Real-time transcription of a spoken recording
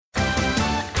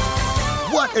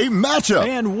What a matchup!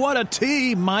 And what a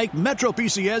team, Mike. Metro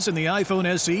PCS and the iPhone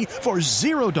SE for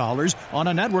 $0 on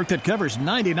a network that covers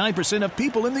 99% of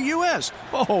people in the U.S.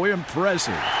 Oh,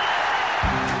 impressive.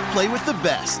 Play with the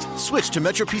best. Switch to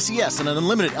Metro PCS on an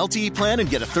unlimited LTE plan and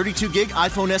get a 32-gig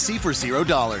iPhone SE for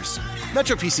 $0.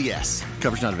 Metro PCS.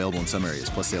 Coverage not available in some areas,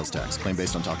 plus sales tax. Claim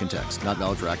based on talk and text. Not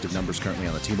valid for active numbers currently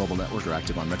on the T-Mobile network or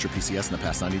active on Metro PCS in the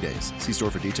past 90 days. See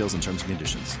store for details and terms and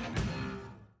conditions.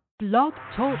 Blog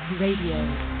Talk Radio.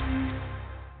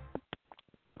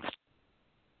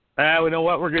 We know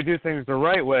what? We're going to do things the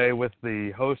right way with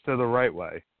the host of the right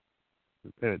way.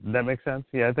 Did that make sense?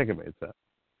 Yeah, I think it made sense.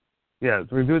 Yeah,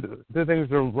 we do things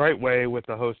the right way with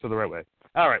the host of the right way.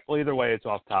 All right. Well, either way, it's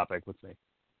off topic with me.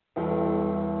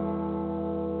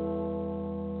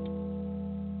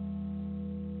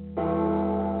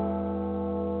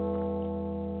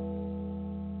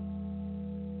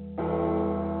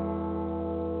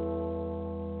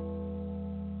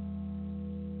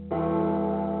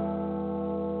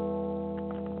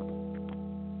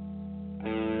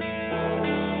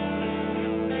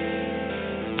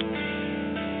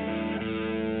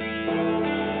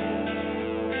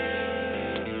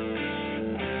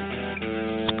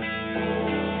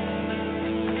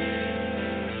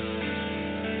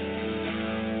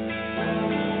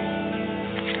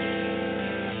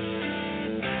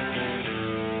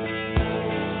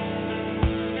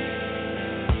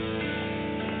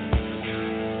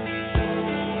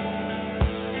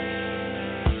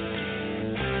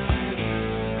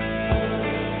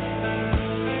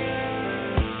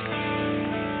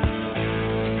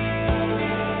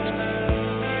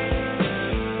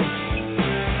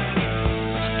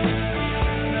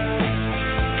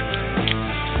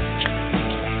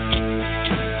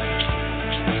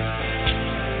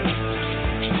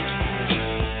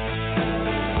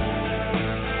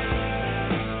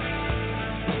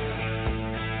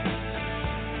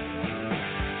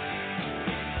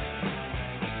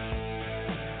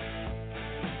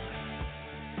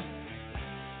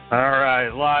 All right,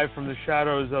 live from the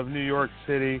shadows of New York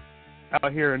City,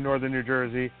 out here in northern New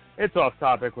Jersey. It's Off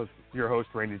Topic with your host,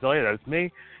 Randy Zellia. That's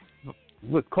me.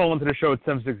 Call into the show at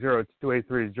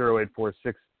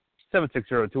 760-283-0846,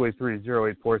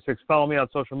 760-283-0846. Follow me on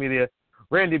social media,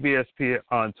 Randy BSP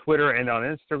on Twitter and on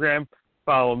Instagram.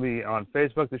 Follow me on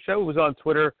Facebook. The show was on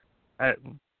Twitter at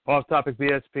Off Topic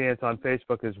BSP, and it's on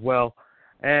Facebook as well.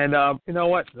 And you know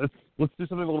what? Let's do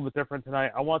something a little bit different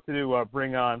tonight. I want to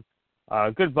bring on a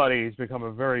good buddy. He's become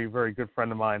a very, very good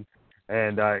friend of mine.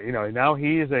 And, now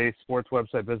he is a sports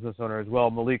website business owner as well,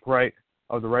 Malik Wright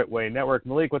of the Right Way Network.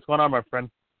 Malik, what's going on, my friend?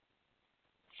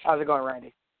 How's it going,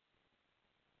 Randy?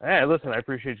 Hey, listen, I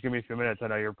appreciate you giving me a few minutes. I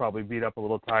know you're probably beat up, a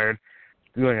little tired,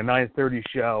 doing a 9:30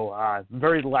 show.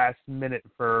 Very last minute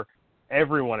for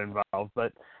everyone involved.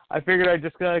 But I figured I'd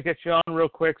just get you on real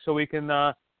quick so we can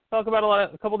talk about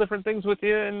a couple different things with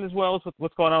you, and as well as with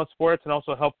what's going on with sports, and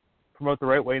also help promote the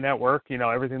Right Way Network,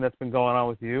 everything that's been going on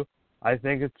with you. I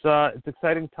think it's an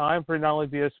exciting time for not only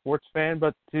to be a sports fan,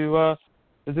 but to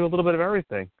do a little bit of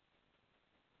everything.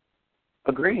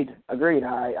 Agreed. I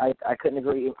couldn't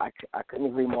agree. I couldn't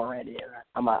agree more, Randy.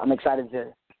 I'm excited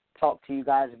to talk to you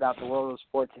guys about the world of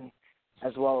sports, and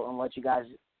as well, and let you guys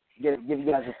give you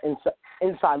guys an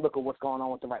inside look at what's going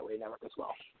on with the Right Way Network as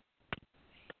well.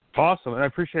 Awesome, and I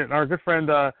appreciate it. Our good friend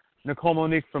Nicole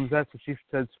Monique from That's What She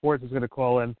Said Sports is going to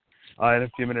call in a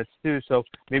few minutes too, so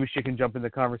maybe she can jump in the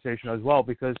conversation as well,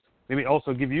 because maybe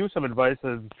also give you some advice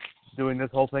of doing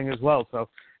this whole thing as well. So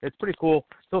it's pretty cool.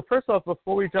 So first off,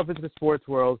 before we jump into the sports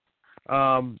world,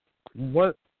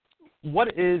 what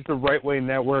is the Right Way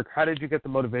Network? How did you get the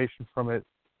motivation from it?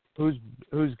 Who's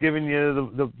giving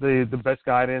you the best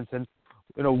guidance, and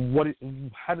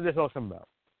how did this all come about?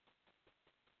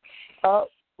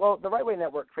 Well, the Right Way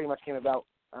Network pretty much came about,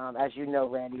 as you know,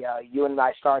 Randy. You and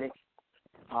I started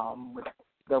with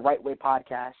the Right Way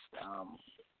podcast.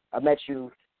 I met you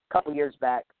a couple years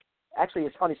back. Actually,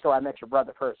 it's a funny story. I met your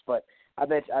brother first, but I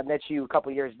met you a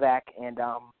couple years back, and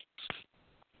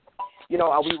we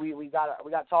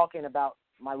got talking about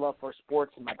my love for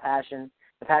sports and the passion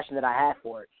that I had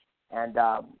for it, and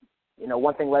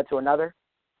one thing led to another,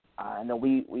 and then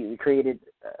we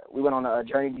went on a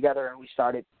journey together, and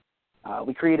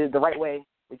we created the Right Way.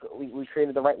 We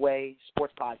created the Right Way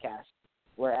Sports Podcast,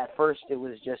 where at first it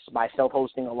was just myself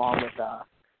hosting along with a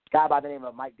guy by the name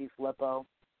of Mike DiFilippo,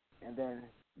 and then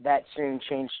that soon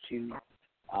changed to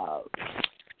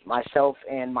myself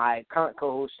and my current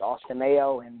co-host Austin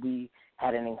Mayo, and we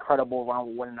had an incredible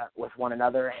run with one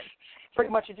another. And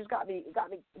pretty much it just got me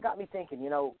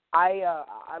thinking. I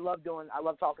love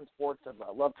talking sports. I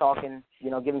love talking,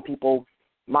 giving people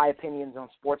my opinions on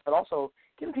sports, but also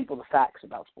giving people the facts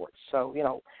about sports. So,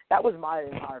 that was my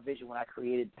entire vision when I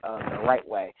created The Right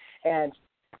Way. And,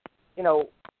 you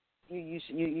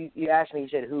asked me, you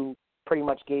said who pretty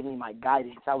much gave me my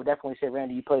guidance. I would definitely say,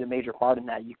 Randy, you played a major part in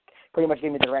that. You pretty much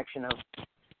gave me the direction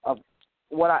of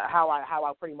how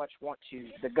I pretty much want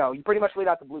to go. You pretty much laid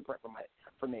out the blueprint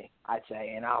for me, I'd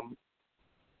say, and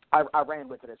I ran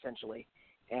with it essentially.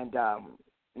 And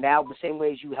now the same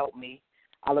way as you helped me,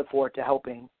 I look forward to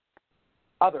helping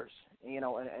others.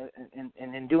 And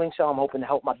in doing so, I'm hoping to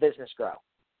help my business grow.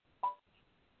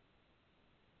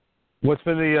 What's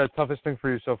been the toughest thing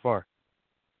for you so far?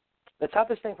 The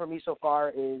toughest thing for me so far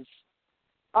is,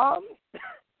 I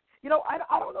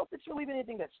don't know if it's really been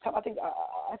anything that's tough. I think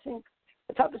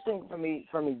the toughest thing for me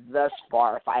thus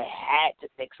far, if I had to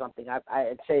pick something,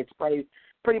 I'd say it's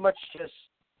pretty much just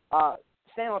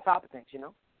staying on top of things.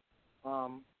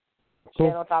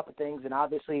 Staying on top of things, and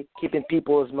obviously keeping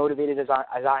people as motivated as I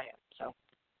am. So.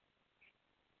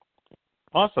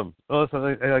 Awesome. Well,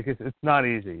 listen, it's not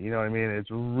easy. You know what I mean? It's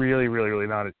really, really, really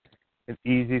not an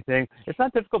easy thing. It's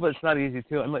not difficult, but it's not easy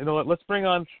too. And let's bring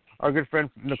on our good friend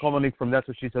Nicole Monique from That's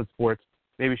What She Said Sports.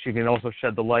 Maybe she can also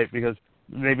shed the light, because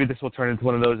maybe this will turn into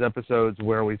one of those episodes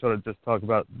where we sort of just talk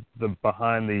about the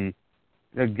behind the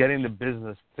getting the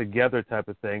business together type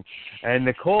of thing. And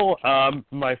Nicole,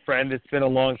 my friend, it's been a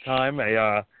long time.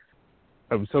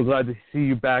 I'm so glad to see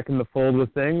you back in the fold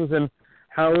with things. And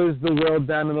how is the world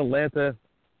down in Atlanta,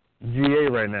 GA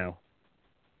right now?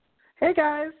 Hey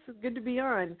guys, good to be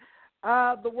on.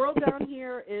 The world down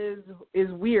here is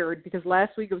weird, because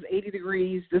last week it was 80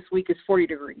 degrees, this week is 40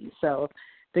 degrees. So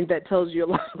I think that tells you a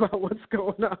lot about what's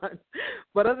going on.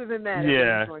 But other than that,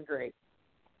 everything's going great.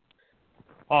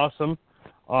 Awesome.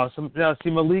 Now, see,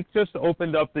 Malik just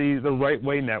opened up the Right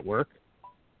Way Network,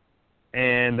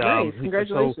 and nice.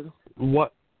 Congratulations. So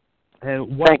what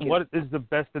is the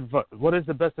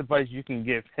best advice you can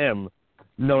give him,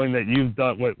 knowing that you've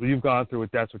done what you've gone through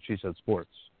with That's What She Said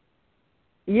Sports?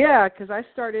 Yeah, because I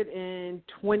started in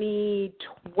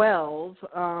 2012,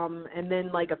 and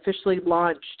then officially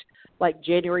launched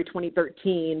January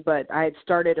 2013, but I had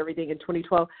started everything in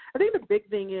 2012. I think the big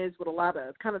thing is, with a lot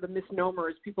of kind of the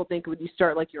misnomers, people think when you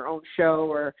start your own show,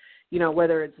 or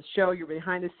whether it's a show, you're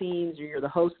behind the scenes, or you're the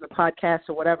host of the podcast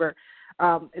or whatever,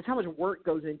 it's how much work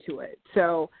goes into it.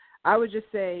 So I would just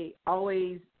say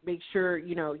always make sure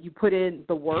you put in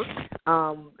the work,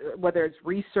 whether it's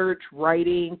research,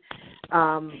 writing,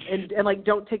 and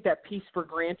don't take that piece for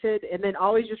granted. And then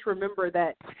always just remember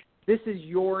that this is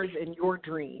yours and your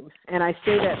dream. And I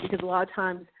say that because a lot of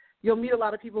times you'll meet a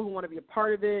lot of people who want to be a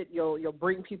part of it. You'll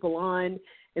bring people on,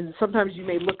 and sometimes you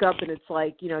may look up and it's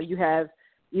you have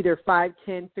either 5,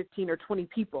 10, 15, or 20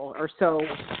 people or so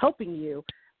helping you.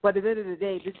 But at the end of the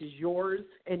day, this is yours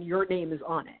and your name is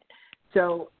on it.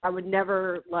 So I would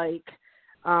never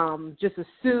just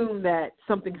assume that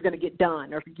something's going to get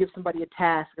done, or if you give somebody a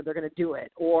task that they're going to do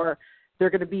it, or they're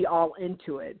going to be all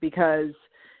into it, because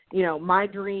my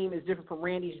dream is different from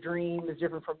Randy's dream, is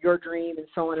different from your dream, and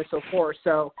so on and so forth.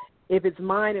 So if it's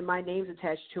mine and my name's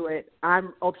attached to it,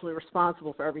 I'm ultimately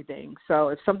responsible for everything. So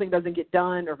if something doesn't get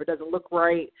done, or if it doesn't look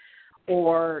right,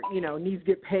 or, needs to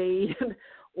get paid,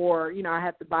 or, I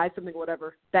have to buy something,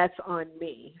 whatever, that's on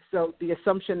me. So the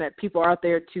assumption that people are out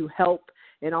there to help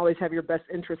and always have your best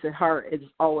interests at heart is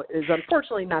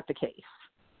unfortunately not the case.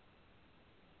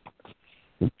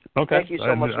 Okay. Thank you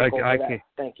so much, Nicole, for that.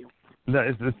 Thank you.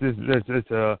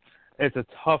 It's a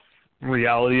tough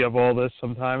reality of all this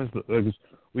sometimes, because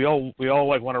we all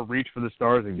want to reach for the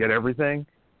stars and get everything,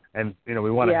 and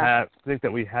we want to think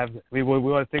that we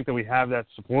want to think that we have that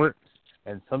support,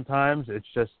 and sometimes it's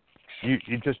just you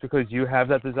just because you have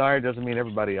that desire doesn't mean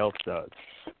everybody else does.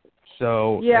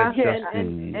 So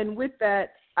and with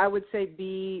that, I would say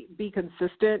be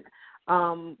consistent.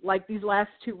 These last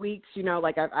 2 weeks,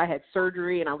 I had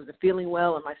surgery and I wasn't feeling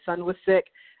well, and my son was sick.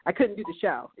 I couldn't do the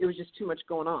show. It was just too much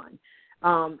going on.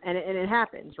 And it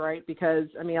happens, right? Because,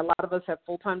 a lot of us have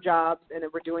full-time jobs, and then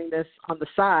we're doing this on the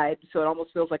side, so it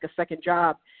almost feels like a second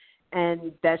job,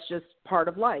 and that's just part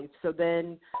of life. So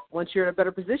then once you're in a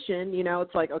better position,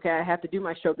 it's okay, I have to do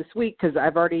my show this week because I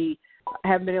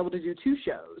haven't been able to do 2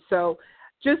 shows. So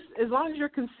just as long as you're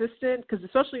consistent, because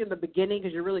especially in the beginning,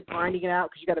 because you're really grinding it out,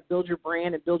 because you got to build your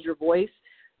brand and build your voice.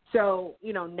 So,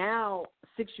 now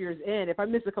 6 years in, if I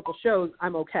miss a couple shows,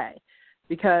 I'm okay,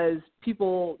 because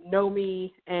people know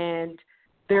me and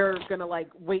they're going to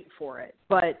wait for it.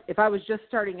 But if I was just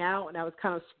starting out and I was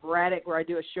kind of sporadic, where I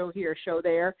do a show here, a show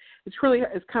there, it's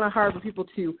kind of hard for people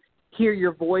to hear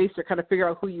your voice or kind of figure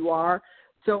out who you are.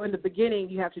 So in the beginning,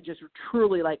 you have to just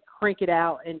truly crank it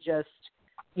out and just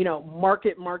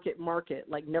market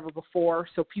like never before,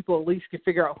 so people at least can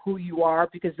figure out who you are,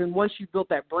 because then once you built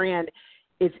that brand,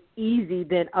 it's easy,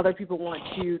 then other people want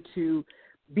you to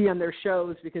be on their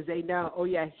shows because they know, oh,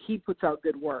 yeah, he puts out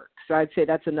good work. So I'd say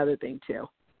that's another thing, too.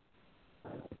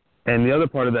 And the other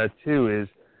part of that, too, is,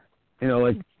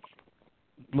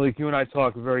 like you and I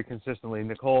talk very consistently.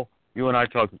 Nicole, you and I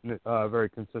talk very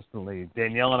consistently.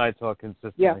 Danielle and I talk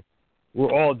consistently. Yeah.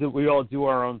 We all do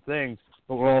our own things,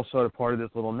 but we're all sort of part of this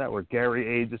little network.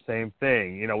 Gary Aid, the same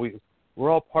thing. We're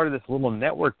all part of this little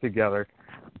network together,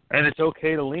 and it's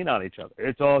okay to lean on each other.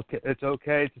 It's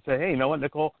okay to say, hey, you know what,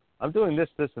 Nicole, I'm doing this,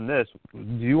 this, and this. Do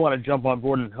you want to jump on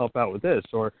board and help out with this?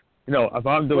 Or, if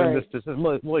I'm doing this,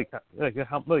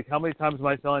 how many times am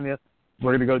I telling you,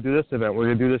 we're going to go do this event, we're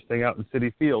going to do this thing out in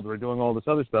Citi Field, we're doing all this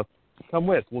other stuff. Come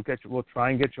with. We'll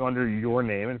try and get you under your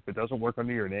name, and if it doesn't work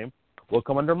under your name, we'll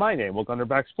come under my name. We'll come under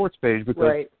Back Sports Page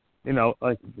because,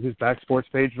 his Back Sports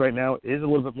Page right now is a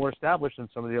little bit more established than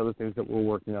some of the other things that we're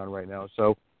working on right now.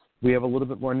 So we have a little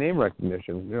bit more name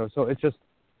recognition. So it's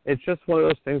just one of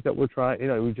those things that we're trying.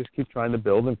 We just keep trying to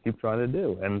build and keep trying to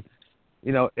do. And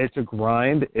it's a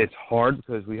grind. It's hard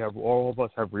because all of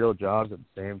us have real jobs at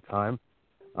the same time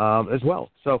as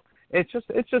well. So it's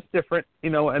just different.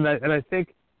 And I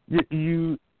think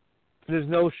you there's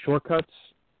no shortcuts.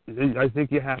 I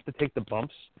think you have to take the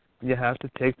bumps. You have to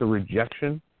take the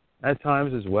rejection at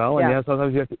times as well. Yeah. And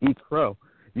sometimes you have to eat crow.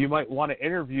 You might want to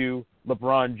interview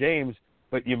LeBron James,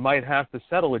 but you might have to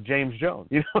settle with James Jones.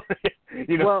 You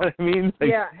know what I mean? Like,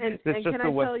 yeah, and can I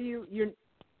tell you,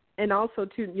 and also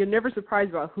too, you're never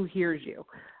surprised about who hears you.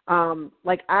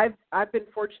 Like I've been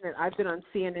fortunate. I've been on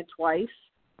CNN twice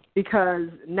because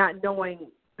not knowing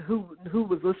who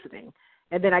was listening,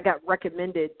 and then I got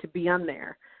recommended to be on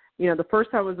there. The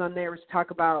first time I was on there was to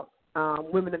talk about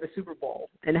women in the Super Bowl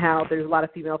and how there's a lot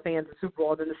of female fans of the Super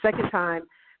Bowl. And then the second time,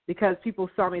 because people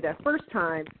saw me that first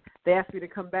time, they asked me to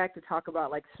come back to talk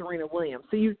about, like, Serena Williams.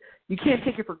 So you can't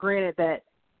take it for granted that,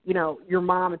 your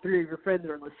mom and 3 of your friends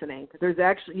are listening. There's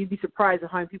actually, you'd be surprised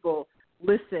at how many people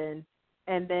listen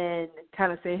and then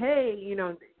kind of say, hey,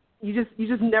 you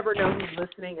just never know who's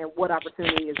listening and what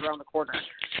opportunity is around the corner.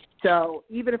 So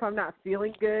even if I'm not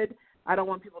feeling good, I don't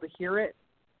want people to hear it.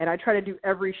 And I try to do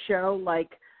every show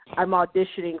like I'm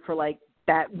auditioning for, like,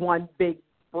 that one big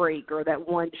break or that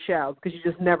one show, because you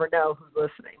just never know who's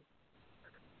listening.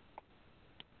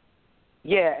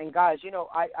 Yeah, and guys,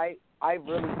 I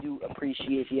really do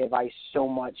appreciate the advice so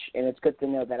much, and it's good to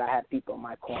know that I have people in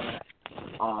my corner,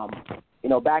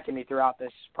 backing me throughout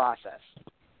this process.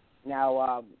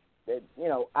 Now,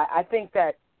 I think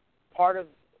that part of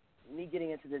me getting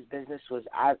into this business was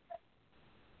I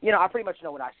pretty much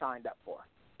know what I signed up for.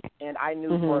 And I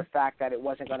knew for a fact that it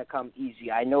wasn't going to come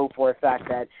easy. I know for a fact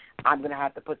that I'm going to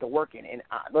have to put the work in. And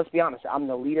let's be honest, I'm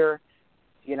the leader.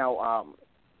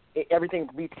 Everything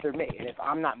beats through me. And if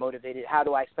I'm not motivated, how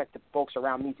do I expect the folks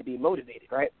around me to be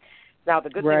motivated, right? Now, the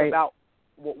good thing about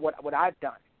what I've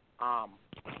done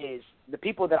is the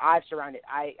people that I've surrounded.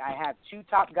 I have 2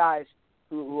 top guys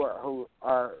who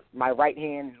are my right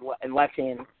hand and left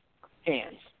hand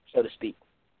hands, so to speak.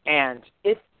 And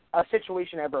if a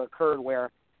situation ever occurred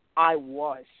where I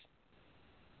was,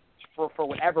 for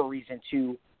whatever reason,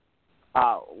 to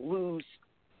lose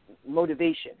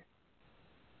motivation,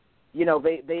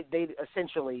 they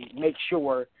essentially make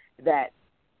sure that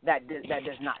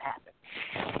does not happen.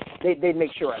 They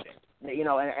make sure of it,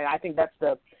 and I think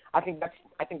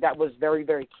that was very,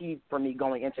 very key for me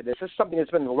going into this. This is something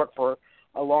that's been in the work for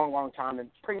a long, long time, and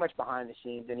pretty much behind the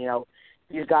scenes. And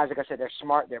these guys, like I said, they're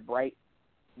smart, they're bright,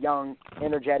 young,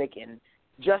 energetic, and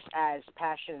just as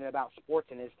passionate about sports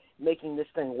and is making this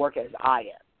thing work as I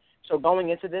am. So going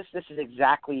into this is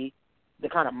exactly the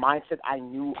kind of mindset I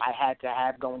knew I had to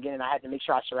have going in, and I had to make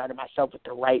sure I surrounded myself with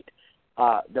the right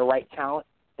talent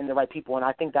and the right people, and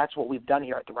I think that's what we've done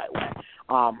here at The Right Way.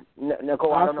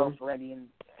 Nicole, I don't know if Randy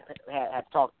have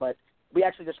talked, but we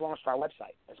actually just launched our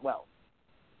website as well.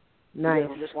 Nice.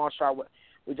 We just launched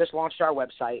our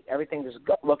website. Everything is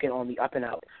looking on the up and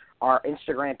out. Our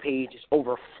Instagram page is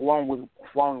overflowing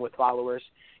with followers.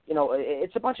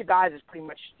 It's a bunch of guys that's pretty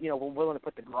much, we're willing to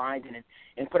put the grind in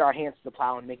and put our hands to the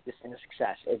plow and make this thing a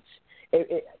success.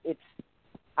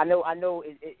 I know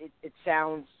it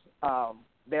sounds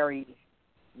very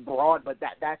broad, but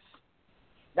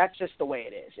that's just the way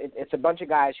it is. It's a bunch of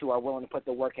guys who are willing to put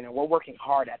the work in, and we're working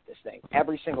hard at this thing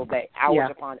every single day,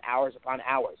 hours upon hours upon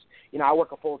hours. I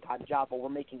work a full-time job, but we're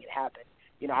making it happen.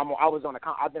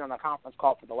 I've been on a conference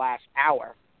call for the last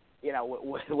hour,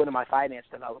 with one of my finance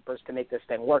developers to make this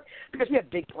thing work, because we have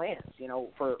big plans,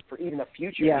 for even the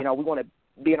future. Yeah. We want to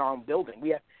be in our own building.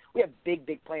 We we have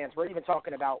big plans. We're even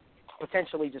talking about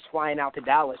potentially just flying out to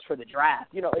Dallas for the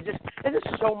draft. You know, it's just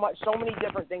so many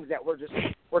different things that we're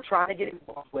trying to get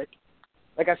involved with.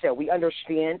 Like I said, we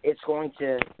understand it's going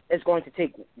to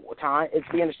take time.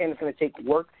 We understand it's going to take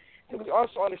work, and we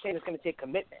also understand it's going to take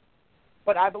commitment.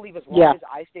 But I believe as long as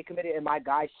I stay committed and my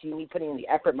guys see me putting in the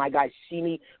effort, my guys see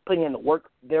me putting in the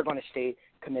work, they're going to stay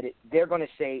committed. They're going to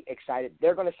stay excited.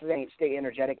 They're going to stay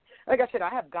energetic. Like I said, I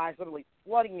have guys literally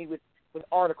flooding me with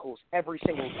articles every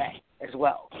single day as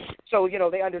well. So, you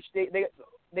know, they understand.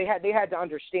 They had to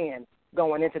understand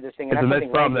going into this thing. And it's a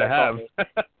nice problem to have.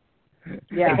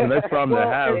 Yeah, it's a nice problem to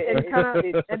have.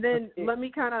 And then let me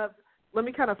kind of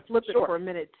flip it for a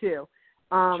minute too.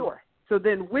 Sure. So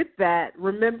then with that,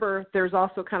 remember there's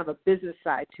also kind of a business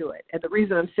side to it. And the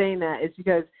reason I'm saying that is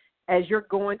because as you're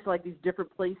going to like these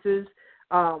different places,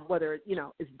 whether, you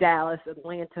know, it's Dallas,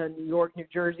 Atlanta, New York, New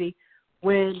Jersey,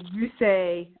 when you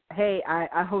say, hey,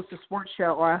 I host a sports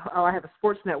show or I have a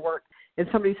sports network, and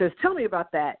somebody says, tell me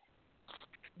about that,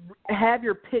 have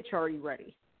your pitch already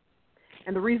ready.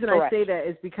 And the reason I say that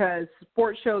is because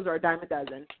sports shows are a dime a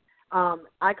dozen.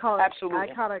 I call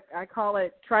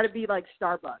it try to be like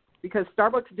Starbucks, because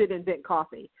Starbucks didn't invent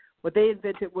coffee. What they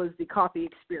invented was the coffee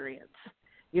experience.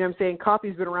 You know what I'm saying?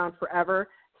 Coffee's been around forever.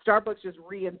 Starbucks just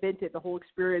reinvented the whole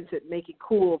experience and make it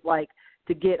cool, like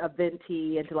to get a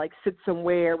venti and to like sit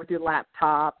somewhere with your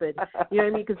laptop, and you know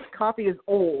what I mean? Because coffee is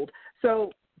old.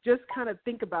 So just kind of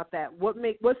think about that. What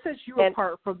sets you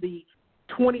apart from the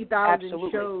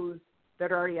 20,000 shows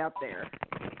that are already out there?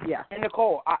 Yeah. And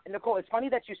Nicole, it's funny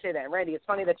that you say that. Randy, it's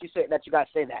funny that you guys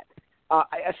say that.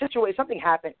 Something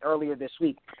happened earlier this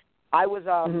week. I was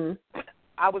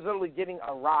literally giving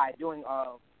a ride, doing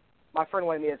my friend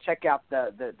wanted me to check out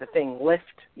the thing Lyft,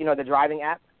 you know, the driving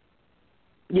app.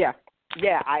 Yeah.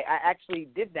 Yeah, I actually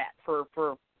did that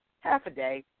for half a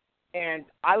day, and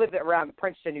I live around the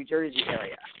Princeton, New Jersey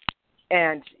area.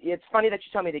 And it's funny that you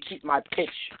tell me to keep my pitch,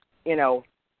 you know,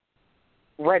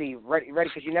 ready,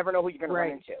 because you never know who you're going to run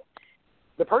into.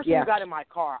 The person who got in my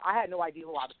car, I had no idea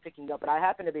who I was picking up, but I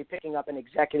happened to be picking up an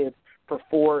executive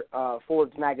for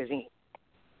Forbes magazine.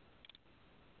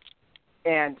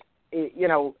 And, you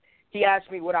know, he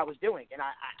asked me what I was doing, and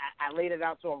I laid it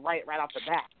out to him right off the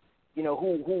bat. You know,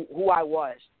 who I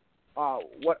was,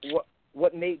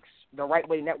 what makes the Right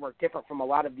Way Network different from a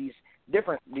lot of these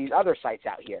other sites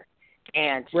out here.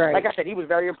 And like I said, he was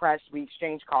very impressed. We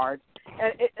exchanged cards,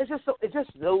 and it's just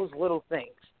those little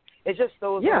things. It's just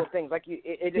those little things. Like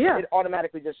it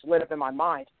automatically just lit up in my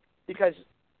mind, because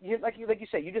like you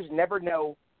said, you just never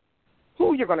know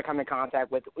who you're going to come in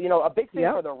contact with. You know, a big thing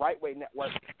for the Right Way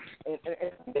Network, and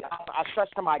I stress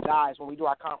to my guys when we do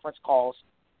our conference calls,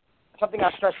 something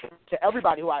I stress to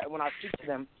everybody when I speak to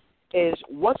them is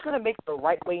what's going to make the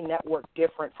Right Way Network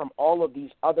different from all of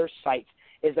these other sites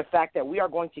is the fact that we are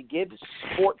going to give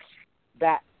sports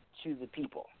back to the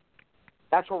people.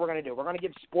 That's what we're going to do. We're going to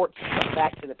give sports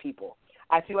back to the people.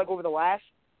 I feel like over the last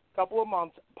couple of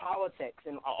months, politics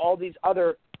and all these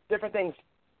other different things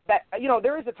that, you know,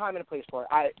 there is a time and a place for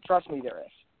it. Trust me, there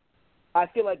is. I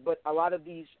feel like, but a lot of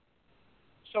these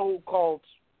so-called,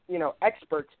 you know,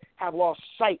 experts have lost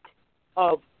sight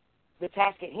of the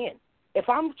task at hand. If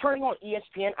I'm turning on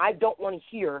ESPN, I don't want to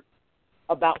hear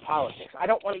about politics. I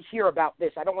don't want to hear about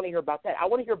this. I don't want to hear about that. I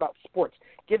want to hear about sports.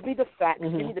 Give me the facts.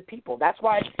 Give me the people. That's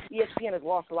why ESPN has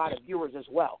lost a lot of viewers as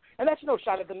well. And that's no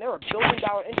shot at them. They're a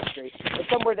billion-dollar industry. It's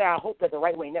somewhere that I hope that the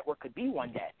Right Way Network could be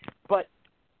one day. But,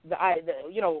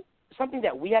 you know, something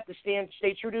that we have to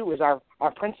stay true to is our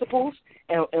principles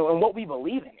and what we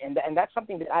believe in. And that's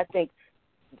something that I think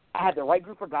I have the right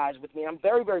group of guys with me. I'm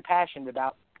very, very passionate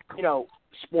about, you know,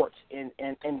 sports and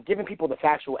giving people the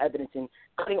factual evidence and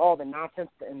cutting all the nonsense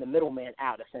and the middleman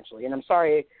out, essentially. And I'm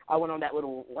sorry I went on that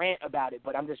little rant about it,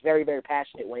 but I'm just very, very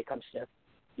passionate when it comes to,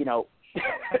 you know,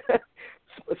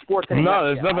 sports.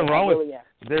 No, there's nothing wrong with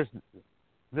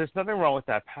there's nothing wrong with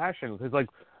that passion, because, like,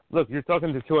 look, you're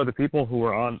talking to two other people who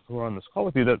are on this call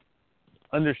with you that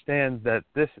understand that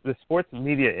the sports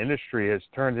media industry has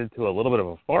turned into a little bit of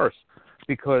a farce,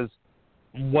 because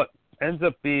what ends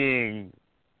up being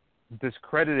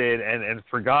discredited and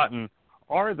forgotten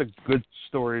are the good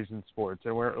stories in sports,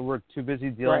 and we're too busy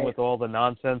dealing with all the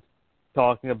nonsense,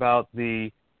 talking about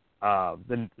these are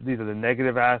the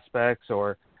negative aspects,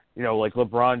 or, you know, like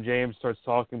LeBron James starts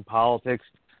talking politics.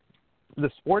 The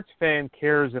sports fan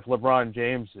cares if LeBron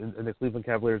James and the Cleveland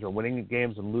Cavaliers are winning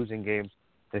games and losing games,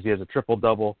 if he has a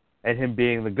triple-double, and him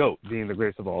being the GOAT, being the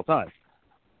greatest of all time.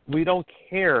 We don't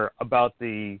care about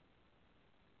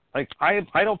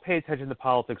I don't pay attention to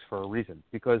politics for a reason,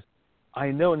 because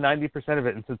I know 90% of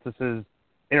it, and since this is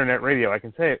internet radio, I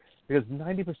can say it, because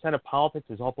 90% of politics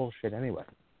is all bullshit anyway.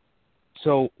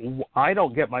 So I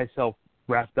don't get myself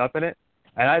wrapped up in it,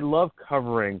 and I love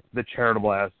covering the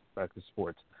charitable aspect of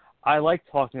sports. I like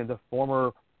talking to the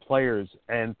former players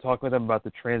and talking with them about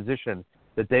the transition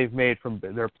that they've made from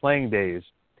their playing days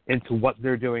into what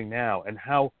they're doing now, and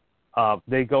how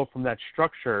they go from that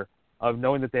structure of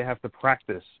knowing that they have to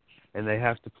practice and they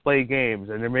have to play games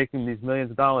and they're making these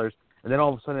millions of dollars, and then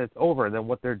all of a sudden it's over, and then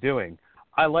what they're doing.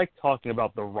 I like talking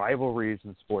about the rivalries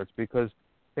in sports because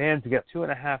fans get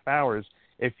 2.5 hours.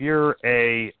 If you're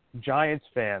a Giants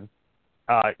fan,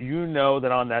 you know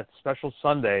that on that special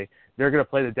Sunday they're going to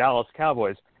play the Dallas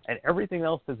Cowboys, and everything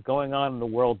else that's going on in the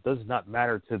world does not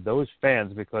matter to those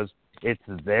fans because it's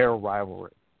their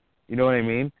rivalry. You know what I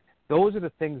mean? Those are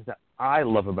the things that I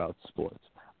love about sports.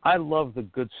 I love the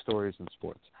good stories in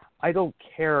sports. I don't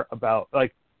care about,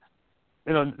 like,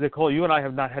 you know, Nicole, you and I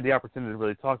have not had the opportunity to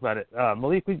really talk about it.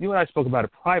 Malik, you and I spoke about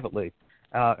it privately,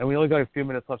 and we only got a few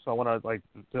minutes left, so I want to, like,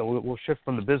 you know, we'll shift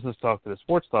from the business talk to the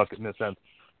sports talk in a sense.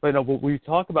 But, you know, we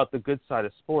talk about the good side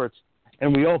of sports,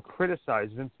 and we all criticize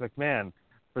Vince McMahon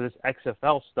for this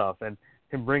XFL stuff and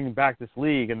him bringing back this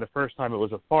league. And the first time it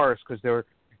was a farce because they were,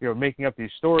 you know, making up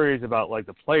these stories about, like,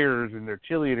 the players and their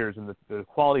cheerleaders and the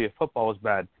quality of football was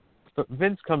bad. But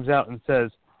Vince comes out and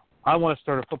says, I want to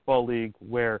start a football league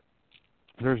where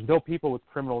there's no people with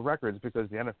criminal records because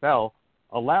the NFL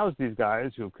allows these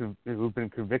guys who've been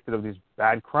convicted of these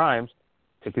bad crimes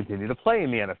to continue to play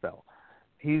in the NFL.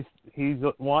 He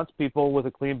wants people with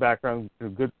a clean background,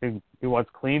 he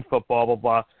wants clean football, blah,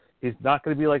 blah. He's not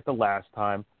going to be like the last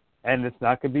time, and it's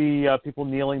not going to be people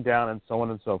kneeling down and so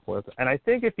on and so forth. And I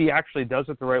think if he actually does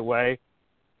it the right way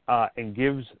and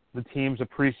gives the teams a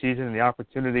preseason and the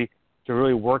opportunity to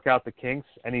really work out the kinks,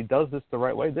 and he does this the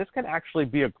right way, this can actually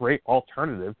be a great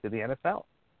alternative to the NFL.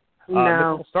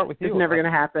 No, we'll start with you. It's never going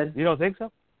to happen. You don't think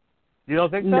so? You don't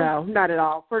think so? No, not at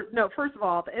all. First of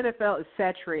all, the NFL is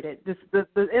saturated. The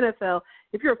NFL,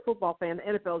 if you're a football fan,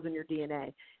 the NFL is in your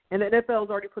DNA. And the NFL has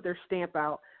already put their stamp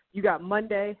out. You got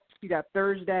Monday, you got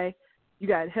Thursday, you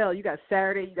got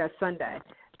Saturday, you got Sunday.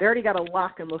 They already got a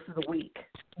lock in most of the week.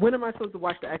 When am I supposed to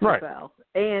watch the XFL?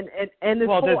 Right. And this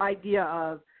whole idea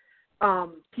of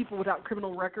people without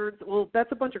criminal records, well,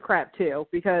 that's a bunch of crap too,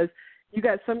 because you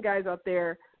got some guys out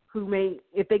there who may,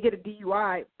 if they get a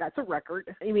DUI, that's a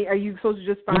record. I mean, are you supposed to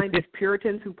just find these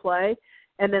Puritans who play?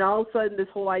 And then all of a sudden this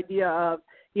whole idea of,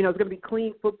 you know, it's going to be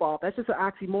clean football. That's just an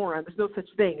oxymoron. There's no such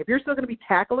thing. If you're still going to be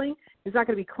tackling, it's not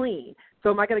going to be clean. So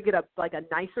am I going to get a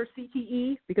nicer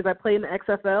CTE because I play in the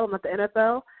XFL, not the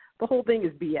NFL? The whole thing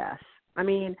is BS. I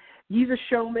mean, he's a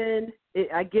showman.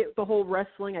 I get the whole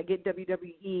wrestling. I get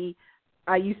WWE.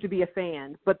 I used to be a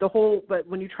fan, but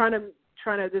when you're trying to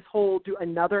do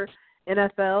another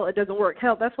NFL, it doesn't work.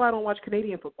 Hell, that's why I don't watch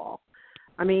Canadian football.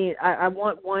 I mean, I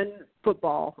want one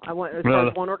football. I want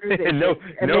one organization.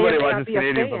 Nobody watches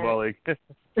Canadian Football League.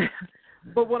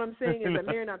 But what I'm saying is I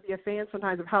may not be a fan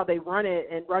sometimes of how they run it,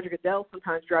 and Roger Goodell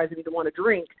sometimes drives me to want to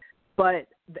drink. But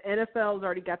the NFL's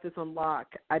already got this on lock.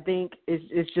 I think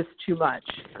it's just too much.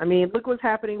 I mean, look what's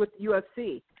happening with the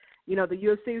UFC. You know, the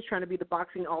UFC is trying to be the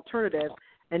boxing alternative,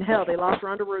 and hell, they lost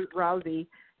Ronda Rousey,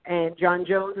 and John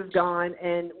Jones is gone.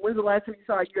 And when's the last time you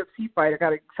saw a UFC fight or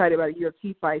got excited about a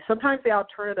UFC fight? Sometimes the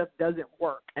alternative doesn't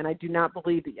work, and I do not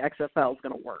believe the XFL is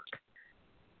going to work.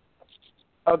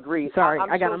 Agreed. Sorry,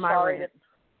 I got on my rant.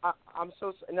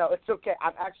 No, it's okay.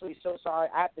 I'm actually so sorry.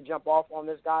 I have to jump off on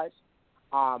this, guys.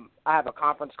 I have a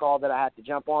conference call that I have to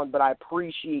jump on, but I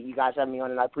appreciate you guys having me on,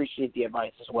 and I appreciate the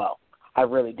advice as well. I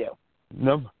really do.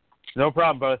 No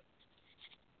problem, bud.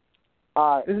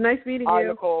 It was nice meeting you.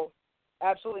 Nicole.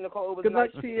 Absolutely, Nicole. It was Good nice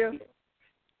luck to you.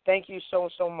 Thank you so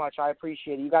much. I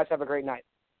appreciate it. You guys have a great night.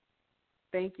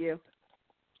 Thank you.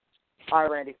 All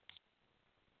right, Randy.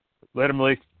 Later,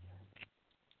 Malik.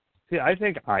 See, I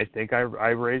think I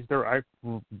raised the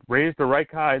right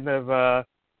kind of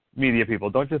media people,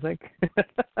 don't you think?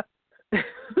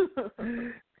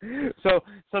 So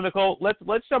Nicole,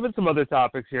 let's jump in some other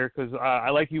topics here because I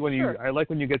like you when you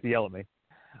get to yell at me.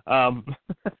 I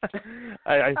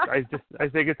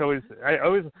think it's always I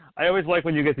always like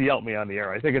when you get to yell at me on the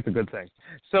air. I think it's a good thing.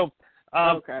 So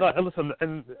okay. Listen,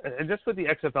 and just with the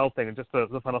XFL thing, and just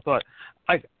the final thought,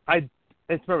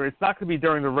 remember, it's not going to be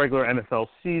during the regular NFL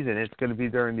season. It's going to be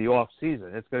during the off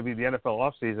season. It's going to be the NFL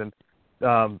off season.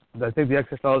 I think the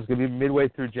XFL is going to be midway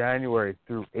through January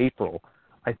through April.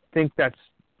 I think that's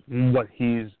what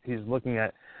he's looking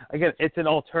at. Again, it's an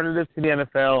alternative to the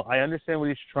NFL. I understand what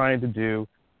he's trying to do.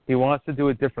 He wants to do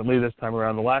it differently this time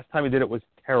around. The last time he did it was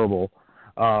terrible.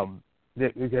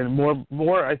 Again,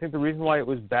 more. I think the reason why it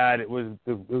was bad, it was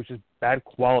just bad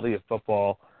quality of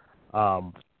football.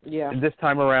 And this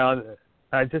time around,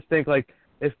 I just think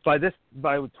if by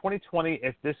 2020,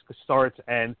 if this starts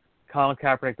and Colin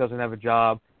Kaepernick doesn't have a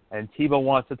job and Tebow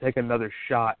wants to take another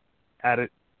shot at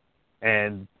it,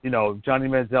 and Johnny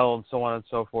Manziel and so on and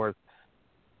so forth,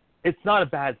 it's not a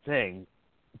bad thing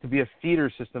to be a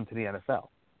feeder system to the NFL.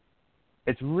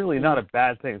 It's really not a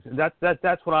bad thing.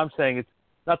 That's what I'm saying. It's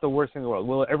not the worst thing in the world.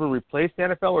 Will it ever replace the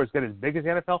NFL or get as big as the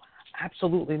NFL?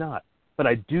 Absolutely not. But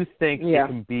I do think it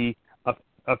can be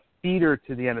a feeder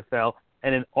to the NFL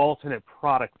and an alternate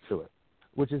product to it,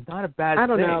 which is not a bad thing. I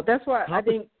don't know. That's why I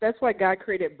think that's why God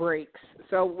created breaks.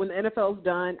 So when the NFL's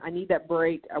done, I need that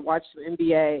break. I watch the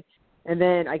NBA, and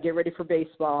then I get ready for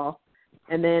baseball,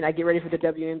 and then I get ready for the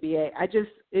WNBA.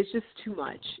 It's just too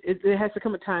much. It has to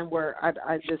come a time where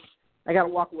I got to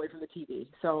walk away from the TV.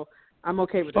 So I'm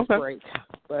okay with this break.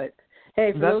 But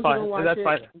hey, for those who don't watch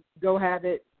it, go have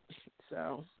it.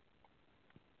 So.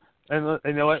 And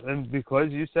you know what? And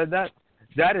because you said that,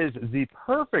 that is the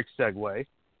perfect segue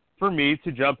for me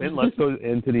to jump in. Let's go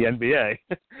into the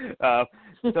NBA.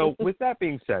 So with that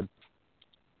being said,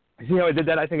 I did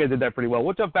that. I think I did that pretty well.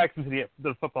 We'll jump back into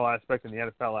the football aspect and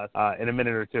the NFL in a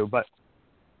minute or two. But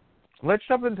let's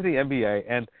jump into the NBA,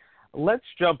 and let's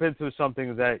jump into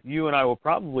something that you and I will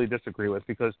probably disagree with,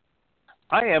 because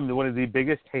I am one of the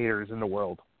biggest haters in the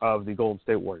world of the Golden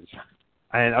State Warriors.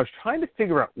 And I was trying to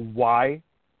figure out why.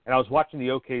 And I was watching the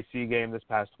OKC game this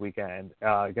past weekend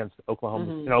against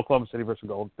Oklahoma City versus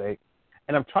Golden State.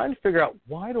 And I'm trying to figure out,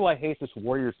 why do I hate this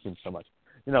Warriors team so much?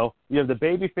 You have the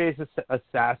babyface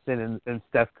assassin in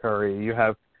Steph Curry. You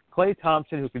have Klay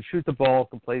Thompson, who can shoot the ball,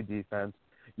 can play defense.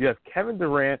 You have Kevin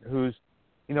Durant, who's,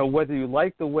 whether you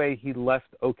like the way he left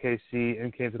OKC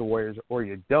and came to the Warriors or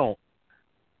you don't,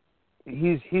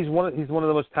 he's one of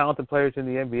the most talented players in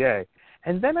the NBA.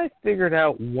 And then I figured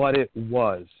out what it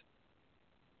was.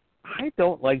 I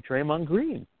don't like Draymond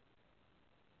Green.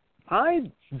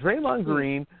 Draymond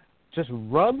Green just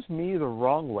rubs me the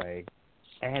wrong way,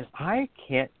 and I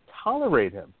can't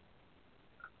tolerate him.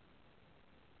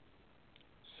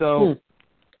 So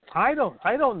I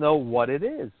don't know what it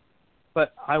is,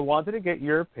 but I wanted to get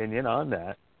your opinion on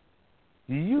that.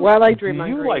 I like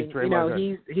Draymond Green. Like Draymond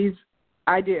Green?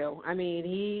 I do. I mean,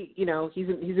 he's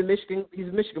a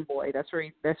Michigan boy. That's where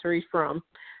he's from.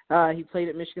 He played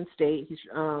at Michigan State.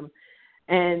 I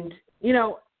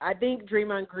think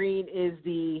Draymond Green is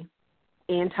the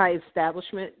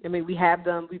anti-establishment. I mean, we've had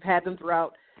them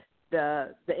throughout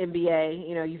the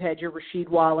NBA. You've had your Rasheed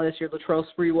Wallace, your Latrell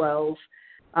Sprewells,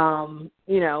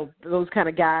 those kind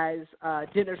of guys,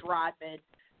 Dennis Rodman.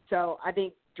 So I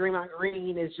think Draymond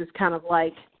Green is just kind of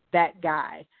like that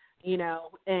guy,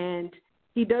 and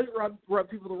he does rub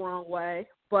people the wrong way.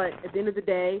 But at the end of the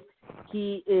day,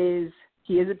 he is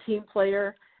a team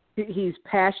player. He's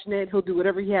passionate. He'll do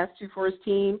whatever he has to for his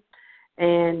team.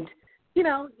 And, you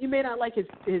may not like his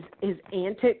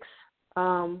antics,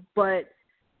 but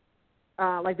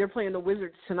like they're playing the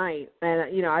Wizards tonight.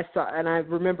 And, I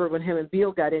remember when him and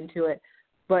Beal got into it.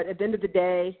 But at the end of the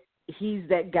day, he's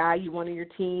that guy you want on your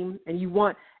team. And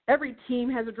every team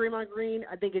has a Draymond Green.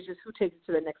 I think it's just who takes it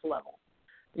to the next level.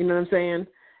 You know what I'm saying?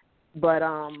 But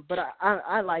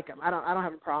I like him. I don't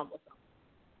have a problem with him.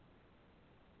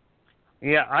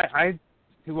 Yeah,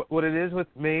 what it is with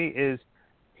me is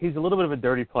he's a little bit of a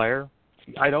dirty player.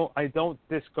 I don't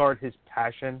discard his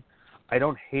passion. I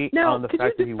don't hate on the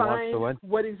fact that he wants to win.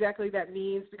 What exactly that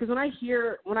means? Because when I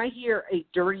hear a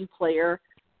dirty player,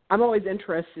 I'm always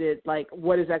interested. Like,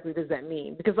 what exactly does that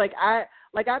mean? Because I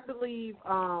believe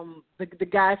the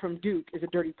guy from Duke is a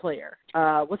dirty player.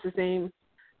 What's his name?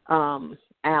 Allen.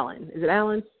 Is it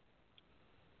Allen?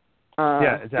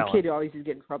 Yeah, it's Allen. The kid who always used to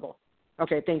get in trouble.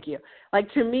 Okay, thank you.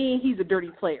 Like, to me, he's a dirty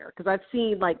player because I've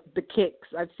seen, like, the kicks.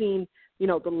 I've seen,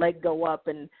 the leg go up.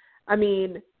 And, I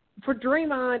mean, for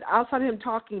Draymond, outside of him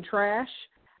talking trash,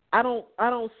 I don't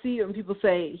see when people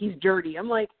say he's dirty. I'm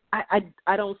like, I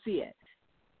don't see it.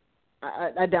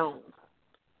 I don't.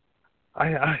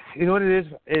 You know what it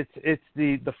is? It's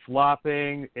the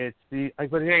flopping. It's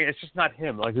but it's just not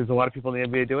him. Like, there's a lot of people in the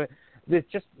NBA do it. It's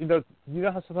just, you know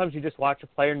how sometimes you just watch a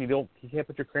player and you can't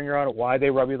put your finger on it, why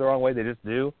they rub you the wrong way, they just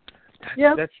do?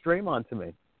 Yeah. That's Draymond to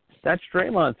me. And I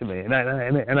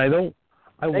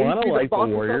want to like the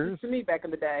Warriors. To me back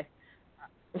in the day.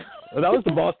 Well, that was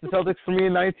the Boston Celtics for me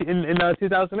in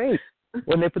 2008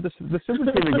 when they put the super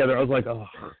team together. I was like,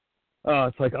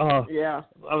 Yeah.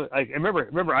 I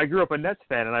remember I grew up a Nets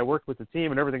fan and I worked with the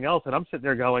team and everything else, and I'm sitting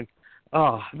there going,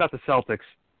 not the Celtics.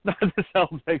 Not the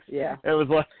Celtics. Yeah. It was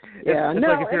like, yeah. it's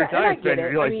like if you're a Giants fan,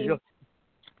 you're like,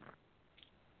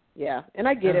 Yeah, and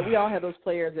I get it. We all have those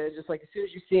players that are just like, as soon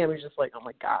as you see them, you're just like, oh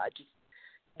my God, just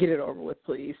get it over with,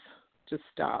 please. Just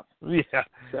stop. Yeah.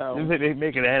 So make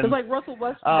it end. It's like Russell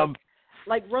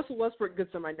Westbrook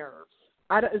gets on my nerves.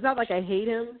 It's not like I hate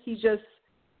him. He just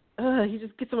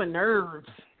gets on my nerves.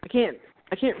 I can't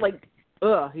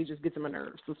he just gets on my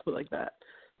nerves. Let's put it like that.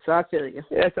 So I feel you.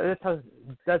 Yeah,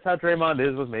 that's how Draymond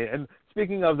is with me. And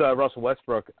speaking of Russell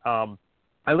Westbrook,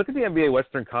 I look at the NBA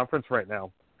Western Conference right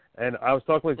now, and I was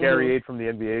talking with Gary Ade from the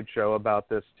NBA show about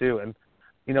this too. And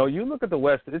you look at the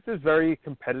West; it's a very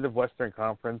competitive Western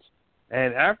Conference.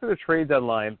 And after the trade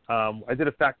deadline, I did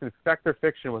a fact or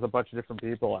fiction with a bunch of different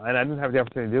people, and I didn't have the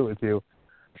opportunity to do it with you.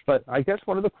 But I guess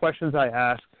one of the questions I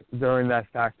asked during that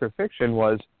fact or fiction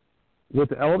was,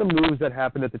 with all the moves that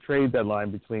happened at the trade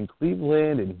deadline between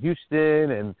Cleveland and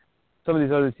Houston and some of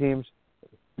these other teams,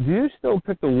 do you still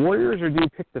pick the Warriors or do you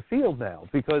pick the field now?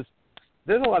 Because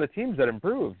there's a lot of teams that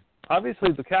improved.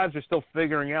 Obviously, the Cavs are still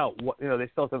figuring out what they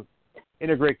still have to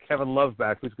integrate Kevin Love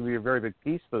back, who's going to be a very big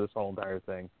piece to this whole entire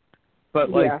thing. But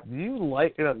do you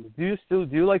like do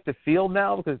you like the field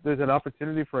now because there's an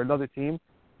opportunity for another team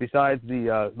besides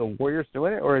the Warriors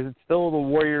doing it, or is it still the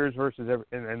Warriors versus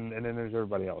and then there's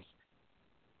everybody else?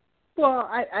 Well,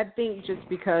 I think just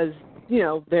because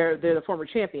they're the former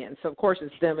champions, so of course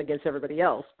it's them against everybody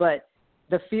else. But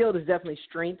the field is definitely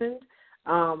strengthened.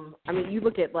 I mean, you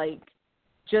look at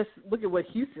look at what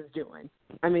Houston's doing.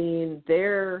 I mean,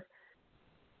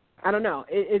 I don't know.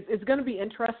 It's going to be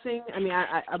interesting. I mean,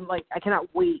 I cannot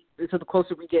wait until the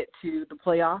closer we get to the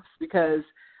playoffs because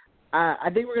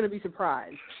I think we're going to be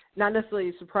surprised. Not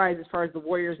necessarily surprised as far as the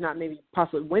Warriors not maybe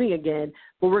possibly winning again,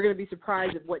 but we're going to be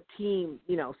surprised at what team,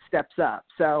 steps up.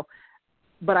 So,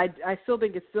 but I still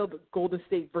think it's still the Golden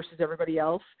State versus everybody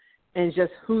else, and it's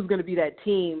just who's going to be that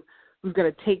team who's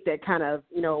going to take that kind of,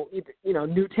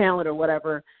 new talent or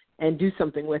whatever and do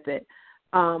something with it.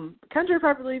 Contrary to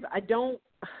popular belief, I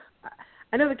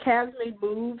know the Cavs made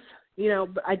moves,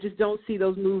 but I just don't see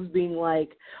those moves being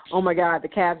like, oh my God, the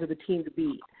Cavs are the team to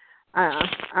beat.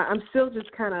 I'm still just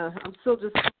I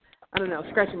don't know,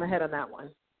 scratching my head on that one.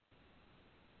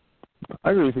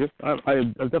 I agree with you. I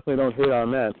definitely don't hate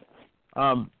on that.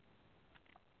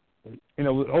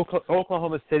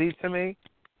 Oklahoma City to me,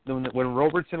 when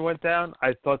Robertson went down,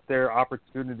 I thought their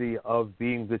opportunity of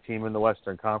being the team in the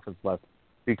Western Conference left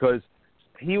because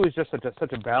he was just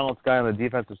such a balanced guy on the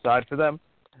defensive side for them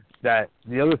that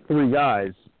the other three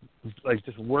guys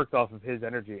just worked off of his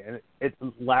energy, and it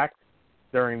lacked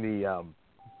during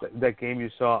that game you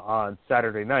saw on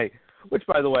Saturday night, which,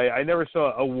 by the way, I never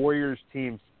saw a Warriors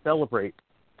team celebrate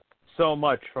so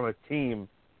much from a team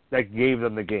that gave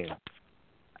them the game.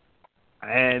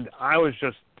 And I was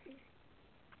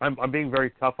I'm being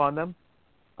very tough on them.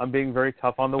 I'm being very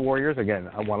tough on the Warriors. Again,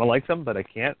 I want to like them, but I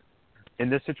can't. In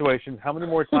this situation, how many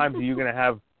more times are you going to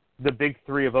have the big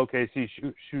three of OKC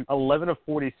shoot 11 of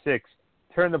 46,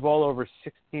 turn the ball over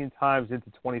 16 times into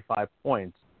 25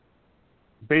 points?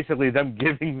 Basically, them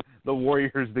giving the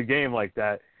Warriors the game like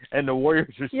that, and the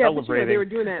Warriors are celebrating. They were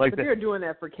doing that. They were doing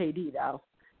that for KD though.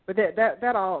 But that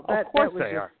was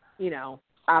just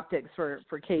optics for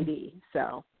KD.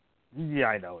 So. Yeah,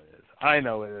 I know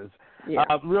it is. Yeah.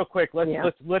 Real quick, let's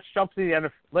jump to the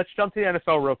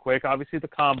NFL real quick. Obviously, the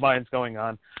combine's going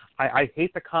on. I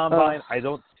hate the combine. I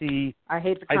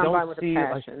hate the combine with a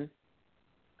passion.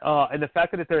 And the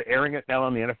fact that they're airing it now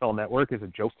on the NFL Network is a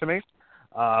joke to me.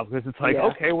 Because it's like,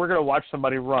 okay, we're going to watch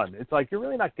somebody run. It's like you're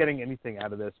really not getting anything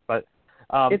out of this. But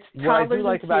it's what I do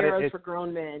like about it for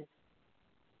grown men.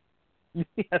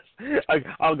 Yes,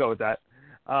 I'll go with that.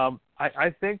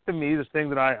 I think to me the thing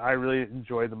that I really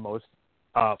enjoy the most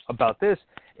about this,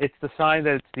 it's the sign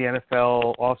that it's the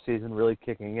NFL offseason really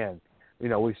kicking in.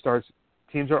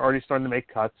 Teams are already starting to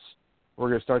make cuts. We're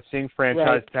going to start seeing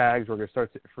franchise tags. We're going to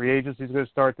start free agency is going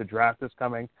to start. The draft is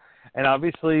coming. And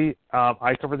obviously,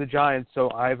 I cover the Giants, so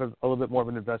I have a little bit more of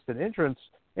an invested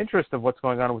interest of what's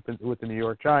going on with the New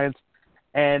York Giants.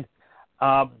 And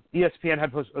ESPN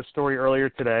had a story earlier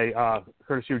today,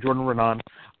 courtesy of Jordan Renan,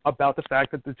 about the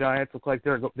fact that the Giants look like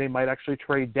they might actually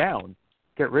trade down,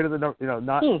 get rid of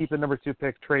not keep the number 2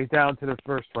 pick, trade down to the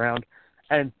first round,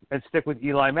 and stick with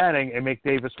Eli Manning and make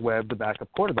Davis Webb the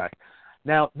backup quarterback.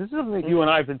 Now, this is something that you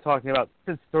and I have been talking about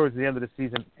since towards the end of the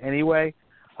season anyway.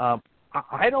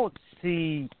 I don't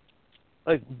see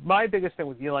my biggest thing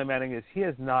with Eli Manning is he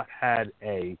has not had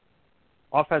an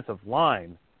offensive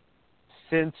line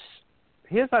since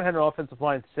I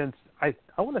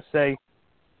want to say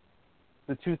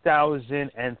the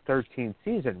 2013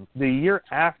 season, the year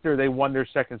after they won their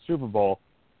second Super Bowl.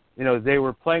 They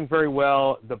were playing very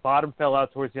well. The bottom fell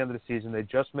out towards the end of the season. They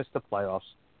just missed the playoffs.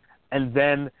 And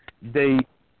then they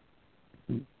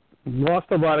lost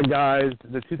a lot of guys.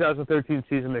 The 2013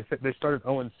 season, they started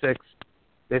 0-6.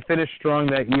 They finished strong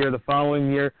that year. The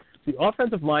following year, the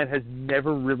offensive line has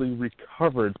never really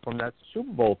recovered from that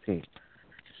Super Bowl team.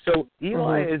 So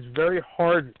Eli is very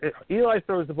hard. Eli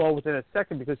throws the ball within a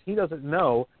second because he doesn't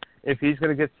know if he's going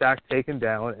to get sacked, taken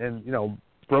down, and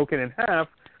broken in half.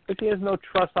 But he has no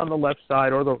trust on the left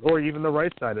side or even the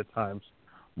right side at times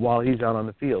while he's out on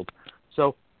the field.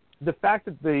 So the fact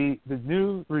that the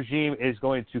new regime is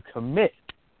going to commit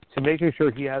to making sure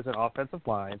he has an offensive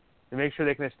line, to make sure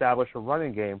they can establish a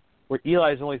running game where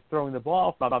Eli is only throwing the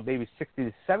ball about maybe 60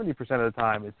 to 70% of the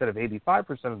time instead of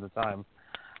 85% of the time,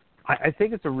 I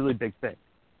think it's a really big thing.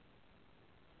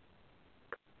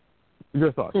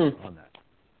 Your thoughts on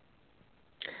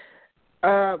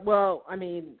that? Well, I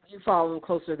mean, you follow him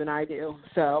closer than I do,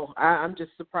 so I'm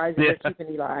just surprised that they're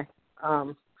keeping Eli.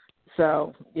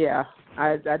 So yeah,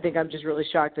 I think I'm just really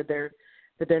shocked that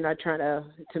they're not trying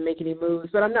to make any moves.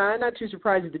 But I'm not too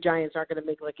surprised that the Giants aren't going to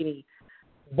make like any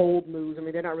bold moves. I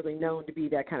mean, they're not really known to be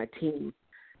that kind of team.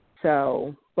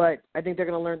 So, but I think they're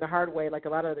going to learn the hard way, like a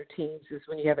lot of other teams, is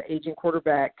when you have an aging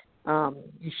quarterback,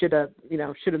 you should have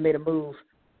made a move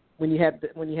when you have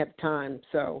the time.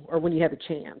 So, or when you have a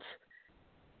chance.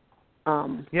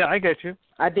 Yeah, I get you.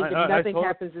 I think if nothing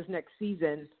happens this next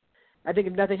season,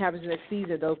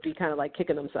 they'll be kind of like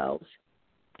kicking themselves.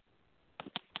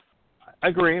 I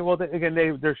agree. Well, again,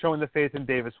 they're showing the faith in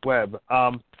Davis Webb.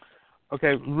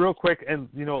 Okay, real quick, and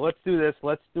let's do this.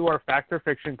 Let's do our Fact or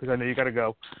Fiction because I know you got to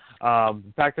go.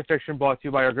 Fact or Fiction brought to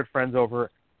you by our good friends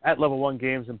over at Level 1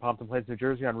 Games in Pompton Plains, New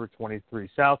Jersey on Route 23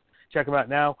 South. Check them out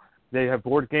now. They have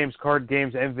board games, card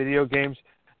games, and video games.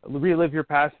 Relive your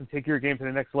past and take your game to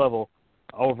the next level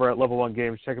over at Level 1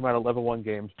 Games. Check them out at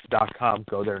level1games.com.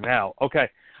 Go there now. Okay,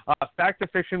 Fact or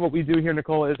Fiction, what we do here,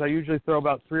 Nicole, is I usually throw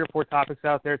about 3 or 4 topics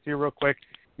out there to you real quick.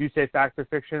 You say Fact or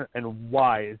Fiction and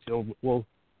why.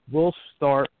 We'll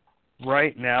start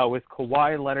right now with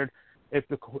Kawhi Leonard. If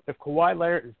Kawhi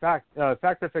Leonard, Fact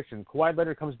or Fiction, Kawhi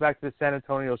Leonard comes back to the San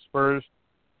Antonio Spurs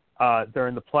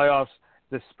during the playoffs,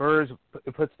 it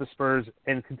puts the Spurs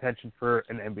in contention for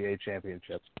an NBA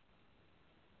championship.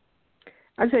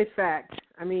 I'd say fact.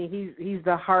 I mean, he's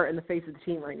the heart and the face of the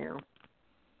team right now.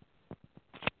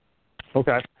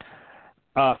 Okay.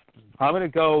 I'm going to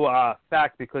go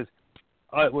fact because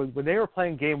when they were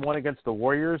playing Game 1 against the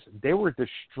Warriors, they were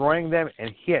destroying them,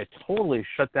 and he had totally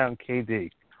shut down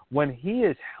KD. When he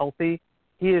is healthy,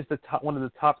 he is one of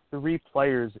the top 3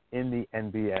 players in the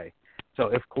NBA. So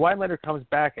if Kawhi Leonard comes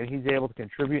back and he's able to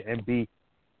contribute and be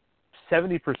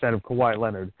 70% of Kawhi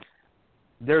Leonard,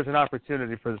 there's an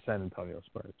opportunity for the San Antonio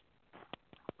Spurs.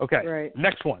 Okay, right.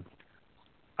 Next one.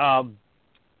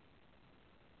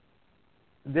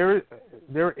 There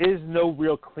is no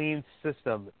real clean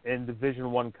system in Division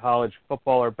I college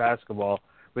football or basketball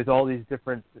with all these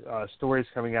different stories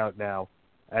coming out now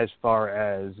as far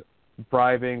as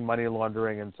bribing, money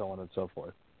laundering, and so on and so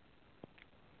forth.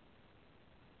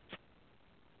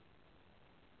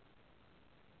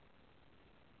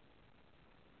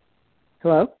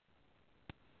 Hello?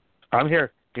 I'm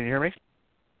here. Can you hear me?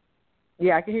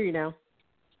 Yeah, I can hear you now.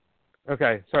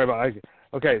 Okay, sorry about that.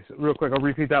 Okay, so real quick, I'll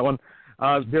repeat that one.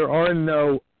 There are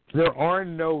no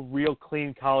real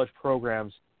clean college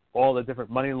programs. All the different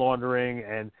money laundering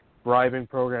and bribing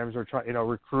programs or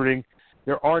recruiting.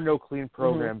 There are no clean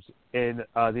programs in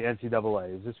the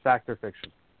NCAA. Is this fact or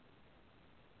fiction?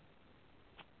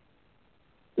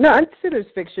 No, I'd say there's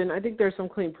fiction. I think there's some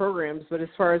clean programs, but as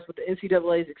far as what the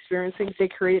NCAA is experiencing, they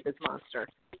created this monster.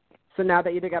 So now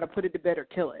they either got to put it to bed or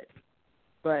kill it.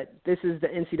 But this is the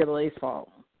NCAA's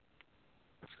fault.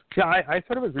 Yeah, I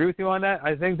sort of agree with you on that.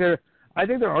 I think there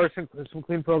are some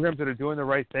clean programs that are doing the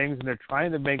right things and they're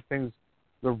trying to make things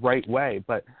the right way.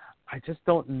 But I just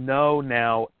don't know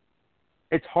now.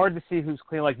 It's hard to see who's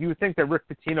clean. Like you would think that Rick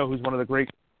Pitino, who's one of the great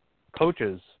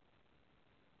coaches,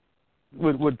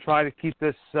 would try to keep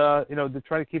this, to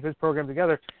try to keep his program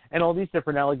together. And all these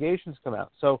different allegations come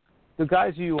out. So the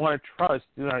guys who you want to trust,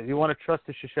 you want to trust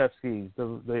the Krzyzewskis,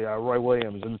 the Roy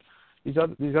Williams, and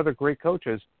these other great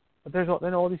coaches. But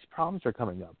then all these problems are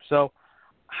coming up. So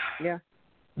yeah,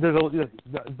 but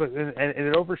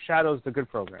it overshadows the good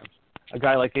programs. A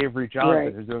guy like Avery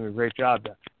Johnson who's doing a great job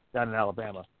down in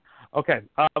Alabama. Okay,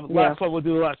 last one. We'll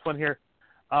do the last one here.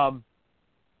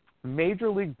 Major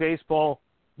League Baseball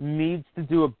needs to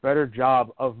do a better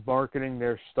job of marketing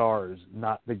their stars,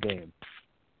 not the game.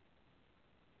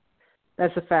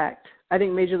 That's a fact. I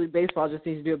think Major League Baseball just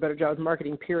needs to do a better job with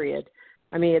marketing, period.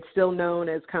 I mean, it's still known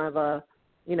as kind of a,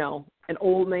 an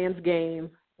old man's game.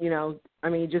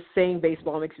 Just saying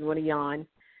baseball makes me want to yawn.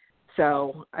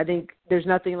 So I think there's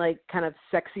nothing like kind of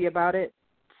sexy about it.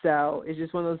 So it's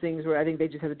just one of those things where I think they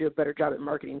just have to do a better job at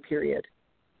marketing, period.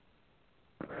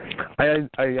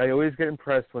 I always get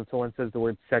impressed when someone says the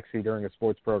word sexy during a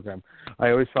sports program. I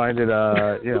always find it,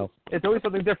 it's always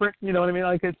something different. You know what I mean?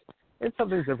 Like it's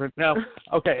something different. Now,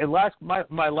 okay, and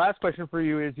my last question for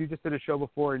you is, you just did a show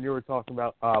before and you were talking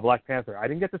about Black Panther. I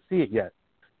didn't get to see it yet.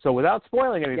 So without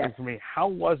spoiling anything for me, how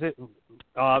was it?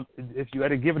 If you had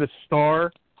to give it a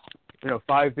star,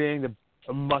 5 being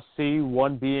a must-see,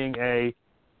 1 being a,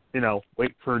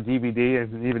 wait for DVD,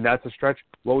 and even that's a stretch,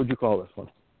 what would you call this one?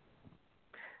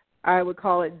 I would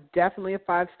call it definitely a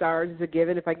 5 stars as a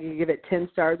given. If I could give it 10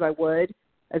 stars, I would.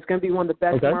 It's going to be one of the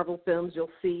best Marvel films you'll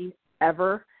see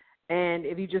ever. And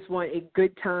if you just want a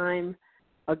good time,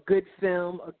 a good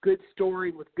film, a good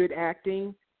story with good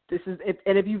acting, this is it.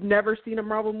 And if you've never seen a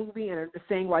Marvel movie and are just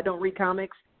saying, well, I don't read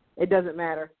comics, it doesn't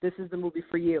matter. This is the movie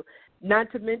for you.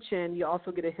 Not to mention, you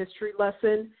also get a history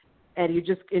lesson, and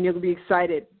you'll be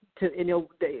excited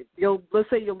let's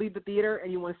say you'll leave the theater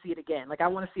and you want to see it again. Like, I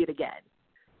want to see it again.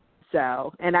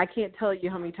 So, and I can't tell you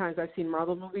how many times I've seen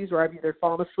Marvel movies where I've either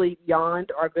fallen asleep,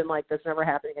 yawned, or I've been like, that's never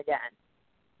happening again.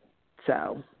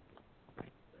 So.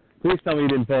 Please tell me you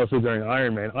didn't fall asleep during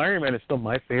Iron Man. Iron Man is still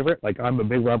my favorite. Like, I'm a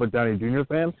big Robert Downey Jr.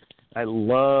 fan. I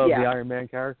love the Iron Man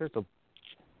character.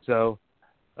 So,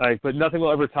 but nothing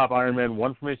will ever top Iron Man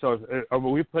 1 for me. So, are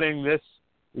we putting this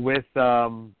with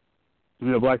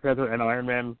Black Panther and Iron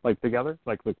Man together?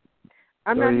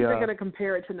 I'm not even going to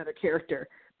compare it to another character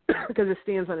because it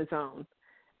stands on its own.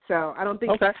 So I don't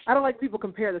like people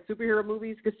compare the superhero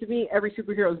movies, because to me every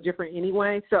superhero is different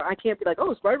anyway. So I can't be like,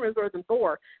 oh, Spider-Man's better than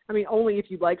Thor. I mean, only if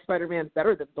you like Spider-Man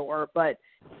better than Thor. But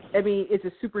I mean, it's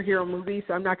a superhero movie,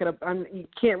 so you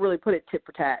can't really put it tit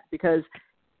for tat, because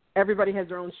everybody has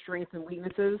their own strengths and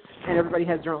weaknesses, and everybody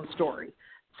has their own story.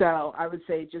 So I would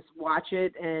say just watch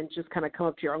it and just kind of come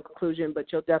up to your own conclusion, but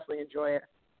you'll definitely enjoy it.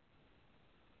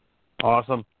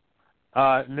 Awesome.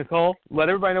 Nicole, let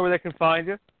everybody know where they can find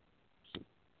you.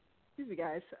 Excuse me,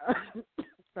 guys.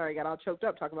 Sorry, I got all choked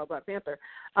up talking about Black Panther.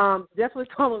 Definitely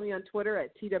follow me on Twitter at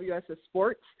TWSS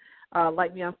Sports.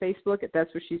 Like me on Facebook at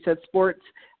That's What She Said Sports.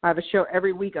 I have a show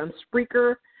every week on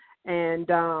Spreaker and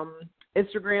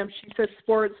Instagram, She Said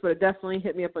Sports, but definitely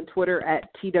hit me up on Twitter at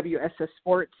TWSS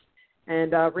Sports.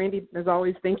 And Randy, as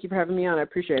always, thank you for having me on. I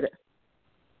appreciate it.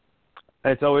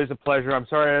 It's always a pleasure. I'm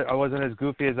sorry I wasn't as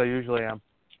goofy as I usually am.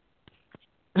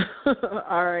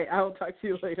 All right. I will talk to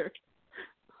you later.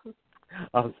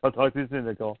 I'll talk to you soon,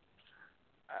 Nicole.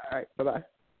 All right. Bye-bye.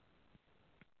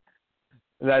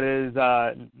 That is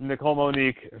Nicole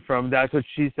Monique from That's What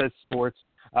She Says Sports.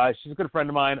 She's a good friend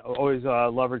of mine. Always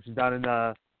love her. She's down in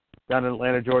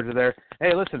Atlanta, Georgia there.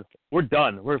 Hey, listen, we're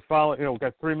done. We're following, we've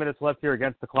got 3 minutes left here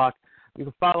against the clock. You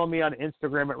can follow me on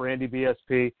Instagram at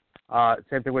RandyBSP.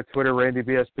 Same thing with Twitter,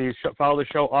 RandyBSP. Follow the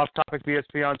show, Off Topic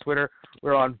BSP on Twitter.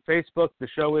 We're on Facebook. The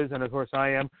show is, and of course I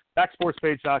am,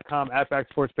 BackSportsPage.com, at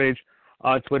BackSportsPage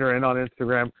on Twitter and on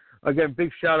Instagram. Again,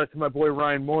 big shout out to my boy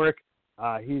Ryan Morick.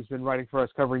 He's been writing for us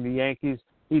covering the Yankees.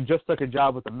 He just took a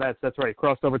job with the Mets. That's right,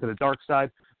 crossed over to the dark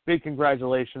side. Big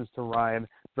congratulations to Ryan.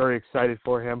 Very excited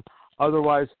for him.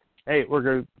 Otherwise, hey, we're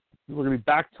gonna be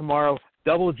back tomorrow.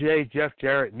 Double J, Jeff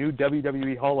Jarrett, new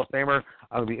WWE Hall of Famer.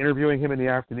 I'll be interviewing him in the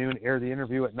afternoon, air the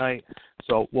interview at night.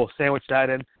 So we'll sandwich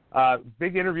that in.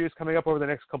 Big interviews coming up over the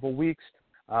next couple of weeks.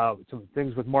 Some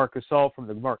things with Marc Gasol from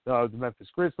the Memphis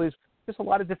Grizzlies. Just a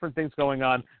lot of different things going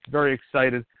on. Very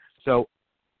excited. So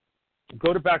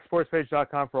go to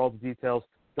BackSportsPage.com for all the details.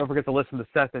 Don't forget to listen to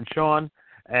Seth and Sean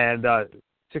and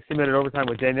 60-Minute Overtime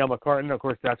with Danielle McCartan. Of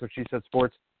course, That's What She Said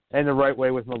Sports. And The Right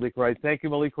Way with Malik Wright. Thank you,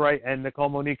 Malik Wright and Nicole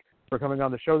Monique, for coming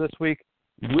on the show this week.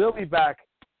 We'll be back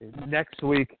next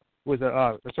week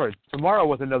tomorrow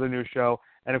with another new show,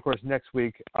 and of course next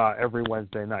week every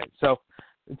Wednesday night. So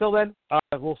until then,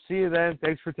 we'll see you then.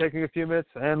 Thanks for taking a few minutes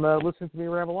and listening to me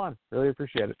ramble on. Really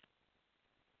appreciate it.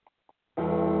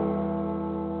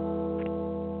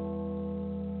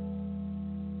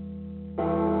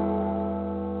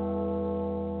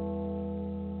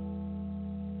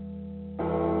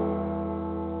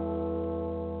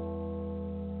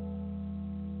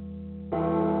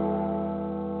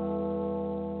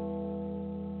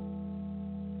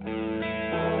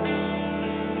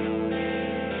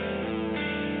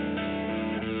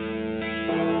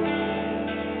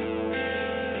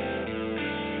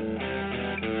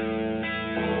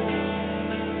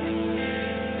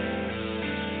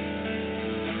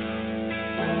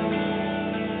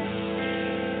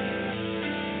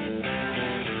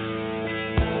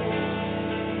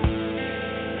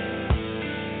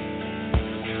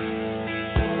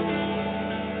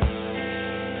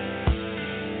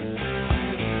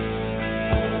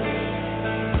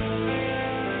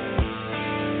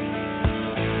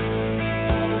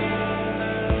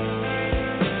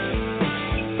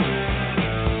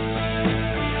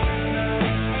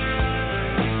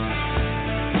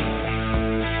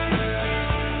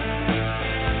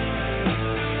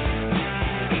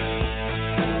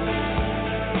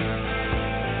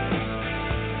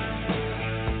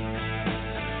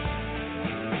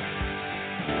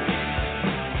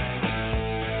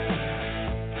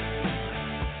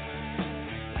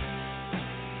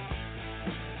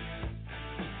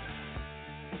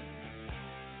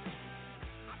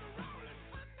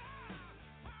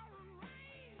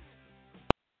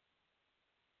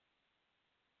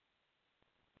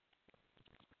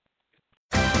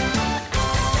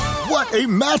 What a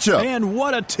matchup! And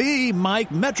what a team,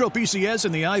 Mike. Metro PCS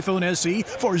and the iPhone SE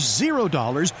for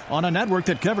 $0 on a network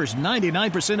that covers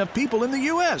 99% of people in the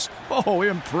U.S. Oh,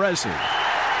 impressive.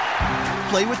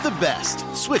 Play with the best.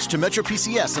 Switch to Metro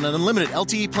PCS on an unlimited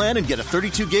LTE plan and get a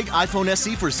 32-gig iPhone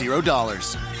SE for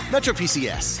 $0. Metro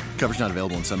PCS. Coverage not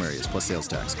available in some areas, plus sales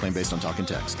tax. Claim based on talk and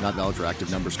text. Not valid for active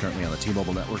numbers currently on the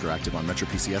T-Mobile network or active on Metro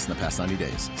PCS in the past 90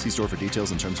 days. See store for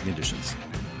details and terms and conditions.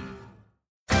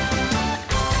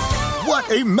 What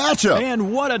a matchup!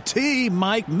 And what a team,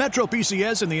 Mike. Metro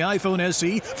PCS and the iPhone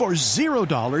SE for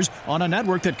 $0 on a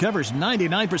network that covers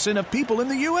 99% of people in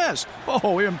the U.S.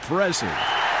 Oh, impressive.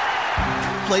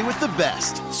 Play with the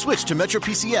best. Switch to Metro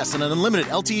PCS on an unlimited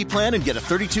LTE plan and get a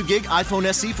 32-gig iPhone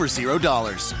SE for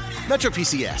 $0. Metro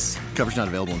PCS. Coverage not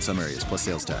available in some areas, plus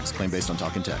sales tax. Claim based on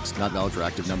talk and text. Not valid for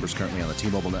active numbers currently on the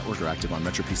T-Mobile network or active on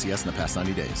Metro PCS in the past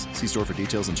 90 days. See store for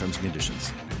details and terms and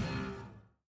conditions.